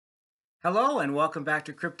Hello and welcome back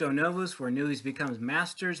to CryptoNovus, where newbies becomes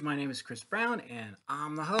masters. My name is Chris Brown and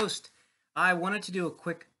I'm the host. I wanted to do a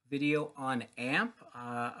quick video on AMP.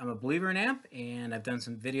 I'm a believer in AMP and I've done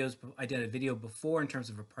some videos. I did a video before in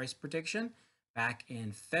terms of a price prediction back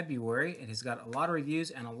in February. It has got a lot of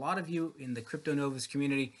reviews and a lot of you in the CryptoNovus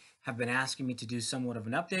community have been asking me to do somewhat of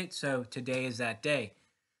an update. So today is that day.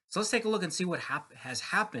 So let's take a look and see what has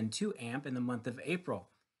happened to AMP in the month of April.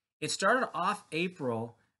 It started off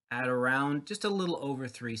April at around just a little over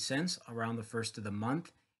 3 cents around the first of the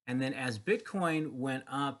month. And then as Bitcoin went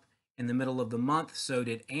up in the middle of the month, so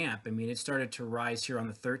did AMP. I mean, it started to rise here on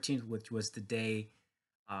the 13th, which was the day,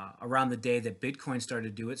 around the day that Bitcoin started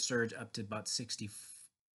to do its surge up to about 60,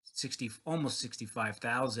 almost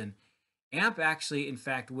 65,000. AMP actually, in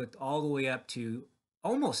fact, went all the way up to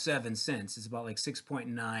almost 7 cents. It's about like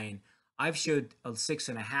 6.9. I've showed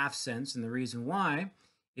 6.5 cents. And the reason why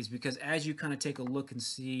is because as you kind of take a look and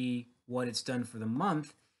see what it's done for the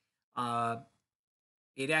month,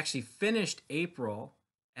 it actually finished April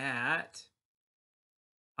at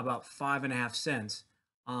about 5.5 cents.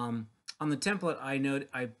 On the template,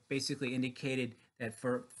 I basically indicated that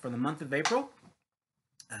for the month of April,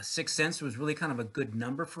 6 cents was really kind of a good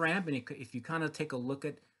number for AMP. And if you kind of take a look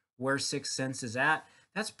at where 6 cents is at,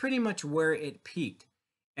 that's pretty much where it peaked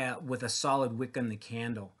with a solid wick on the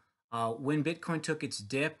candle. When Bitcoin took its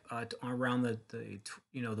dip around the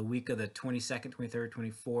week of the 22nd, 23rd,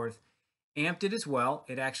 24th, AMP did as well.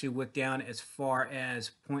 It actually wicked down as far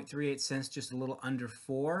as 0.38 cents, just a little under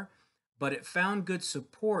 4, but it found good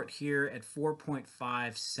support here at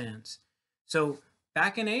 4.5 cents. So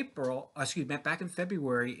back in back in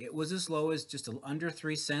February, it was as low as just under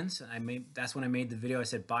 3 cents. That's when I made the video. I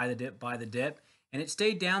said buy the dip, and it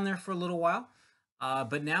stayed down there for a little while,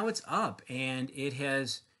 but now it's up, and it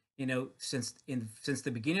has. Since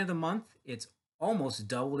the beginning of the month, it's almost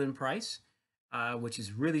doubled in price, which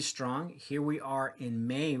is really strong. Here we are in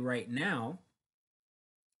May right now,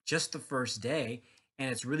 just the first day,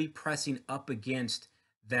 and it's really pressing up against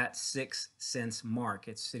that 6 cents mark.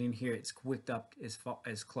 It's sitting here. It's wicked up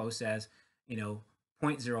as close as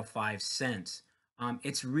 0.05 cents.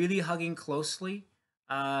 It's really hugging closely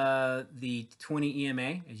the 20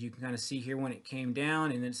 EMA, as you can kind of see here when it came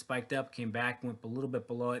down and then spiked up, came back, went a little bit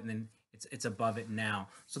below it, and then it's above it now.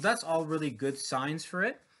 So that's all really good signs for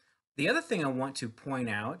it. The other thing I want to point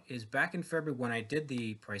out is back in February when I did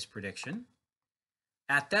the price prediction,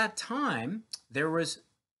 at that time, there was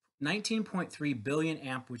 19.3 billion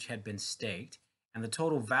AMP which had been staked, and the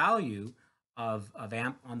total value of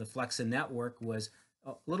AMP on the Flexa network was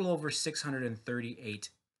a little over $638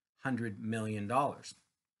 million.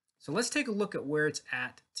 So let's take a look at where it's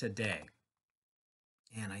at today.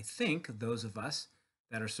 And I think those of us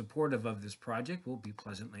that are supportive of this project will be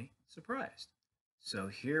pleasantly surprised. So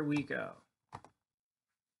here we go.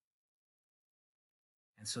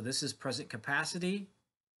 And so this is present capacity.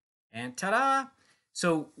 And ta-da!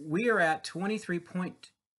 So we are at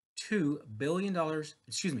 $23.2 billion,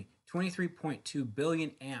 23.2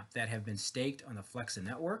 billion AMP that have been staked on the Flexa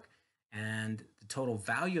network. And the total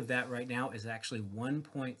value of that right now is actually a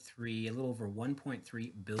little over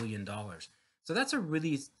 $1.3 billion. So that's a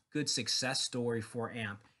really good success story for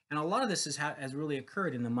AMP. And a lot of this has really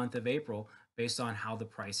occurred in the month of April based on how the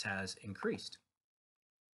price has increased.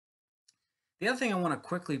 The other thing I want to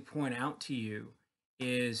quickly point out to you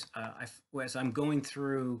is as I'm going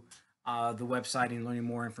through the website and learning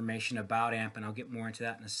more information about AMP, and I'll get more into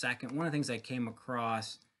that in a second, one of the things I came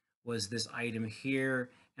across was this item here.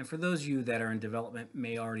 And for those of you that are in development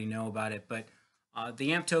may already know about it, but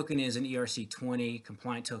the AMP token is an ERC20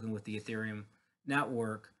 compliant token with the Ethereum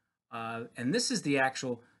network. And this is the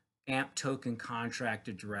actual AMP token contract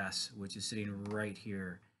address, which is sitting right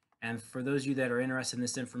here. And for those of you that are interested in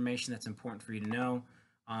this information, that's important for you to know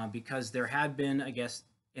because there had been, I guess,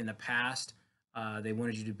 in the past, they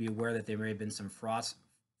wanted you to be aware that there may have been some fraudsters,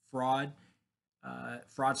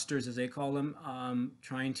 as they call them,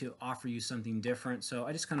 trying to offer you something different. So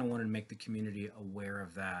I just kind of wanted to make the community aware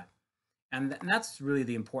of that. And that's really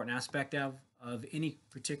the important aspect of any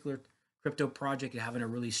particular crypto project, having a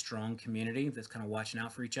really strong community that's kind of watching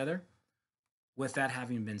out for each other. With that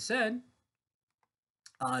having been said,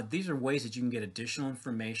 these are ways that you can get additional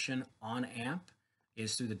information on AMP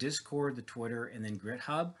is through the Discord, the Twitter, and then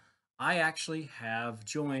GitHub. I actually have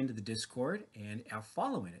joined the Discord and are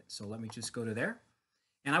following it. So let me just go to there.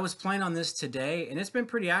 And I was playing on this today, and it's been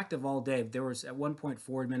pretty active all day. There was at one point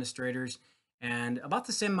 4 administrators and about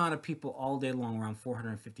the same amount of people all day long, around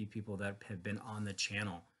 450 people that have been on the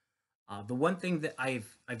channel. The one thing that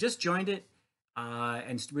I've just joined it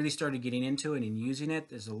and really started getting into it and using it.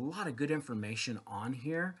 There's a lot of good information on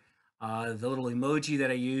here. The little emoji that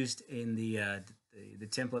I used in the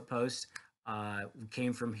template post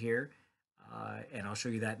came from here, and I'll show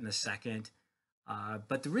you that in a second.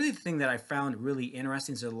 But the thing that I found really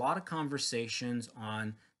interesting is a lot of conversations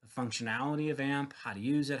on the functionality of AMP, how to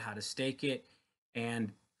use it, how to stake it,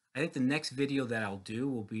 and I think the next video that I'll do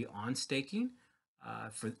will be on staking.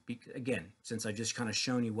 Again, since I just kind of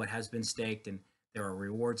shown you what has been staked and there are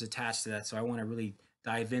rewards attached to that, so I want to really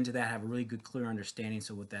dive into that, have a really good, clear understanding.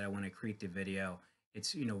 So with that, I want to create the video.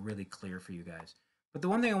 It's really clear for you guys. But the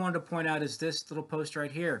one thing I wanted to point out is this little post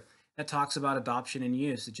right here that talks about adoption and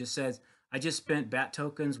use. It just says, I just spent BAT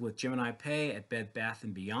tokens with Gemini Pay at Bed Bath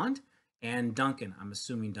 & Beyond and Dunkin'. I'm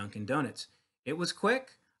assuming Dunkin' Donuts. It was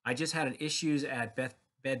quick. I just had issues at Bed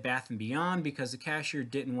Bath & Beyond because the cashier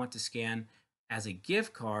didn't want to scan as a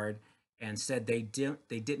gift card and said they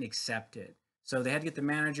didn't accept it. So they had to get the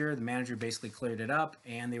manager. The manager basically cleared it up,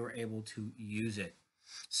 and they were able to use it.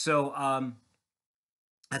 So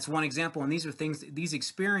that's one example. And these are these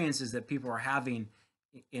experiences that people are having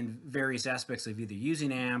in various aspects of either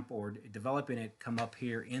using AMP or developing it come up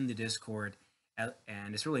here in the Discord.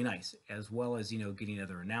 And it's really nice, as well as, getting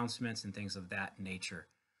other announcements and things of that nature.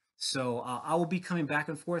 So I will be coming back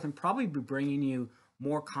and forth and probably be bringing you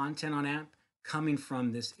more content on AMP coming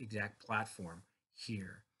from this exact platform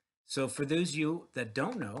here. So for those of you that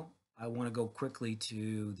don't know, I want to go quickly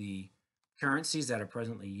to the currencies that are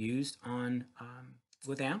presently used on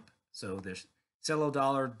with AMP. So there's Celo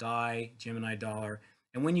Dollar, DAI, Gemini Dollar.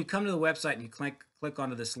 And when you come to the website and you click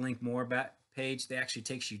onto this link more page, they actually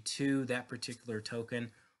takes you to that particular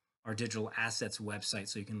token or digital assets website,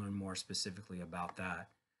 so you can learn more specifically about that.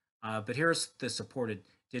 But here's the supported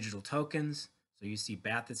digital tokens. So you see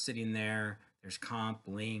BAT that's sitting there. There's Comp,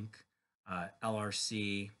 Link,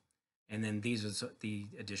 LRC, and then these are the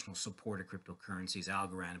additional supported cryptocurrencies: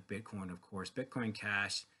 Algorand, Bitcoin, of course, Bitcoin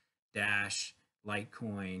Cash, Dash,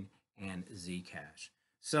 Litecoin, and Zcash.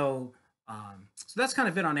 So that's kind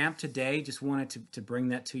of it on AMP today. Just wanted to bring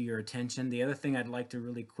that to your attention. The other thing I'd like to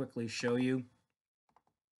really quickly show you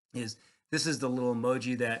is this is the little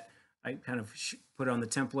emoji that I kind of put on the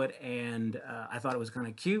template, and I thought it was kind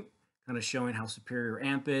of cute, kind of showing how superior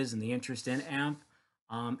AMP is and the interest in AMP.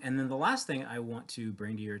 And then the last thing I want to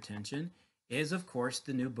bring to your attention is, of course,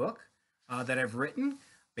 the new book that I've written,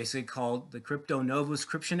 basically called the CryptoNovus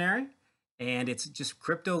Cryptionary. And it's just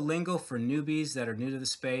crypto lingo for newbies that are new to the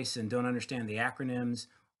space and don't understand the acronyms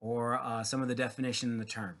or some of the definition and the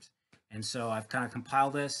terms. And so I've kind of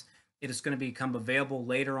compiled this. It is going to become available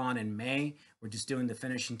later on in May. We're just doing the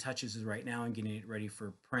finishing touches right now and getting it ready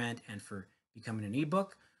for print and for becoming an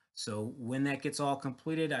ebook. So when that gets all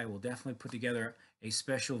completed, I will definitely put together a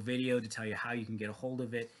special video to tell you how you can get a hold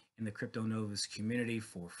of it in the CryptoNovus community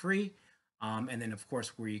for free. And then, of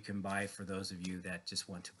course, where you can buy for those of you that just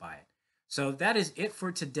want to buy it. So that is it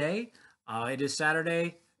for today. It is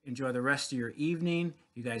Saturday. Enjoy the rest of your evening.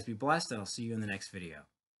 You guys be blessed. I'll see you in the next video.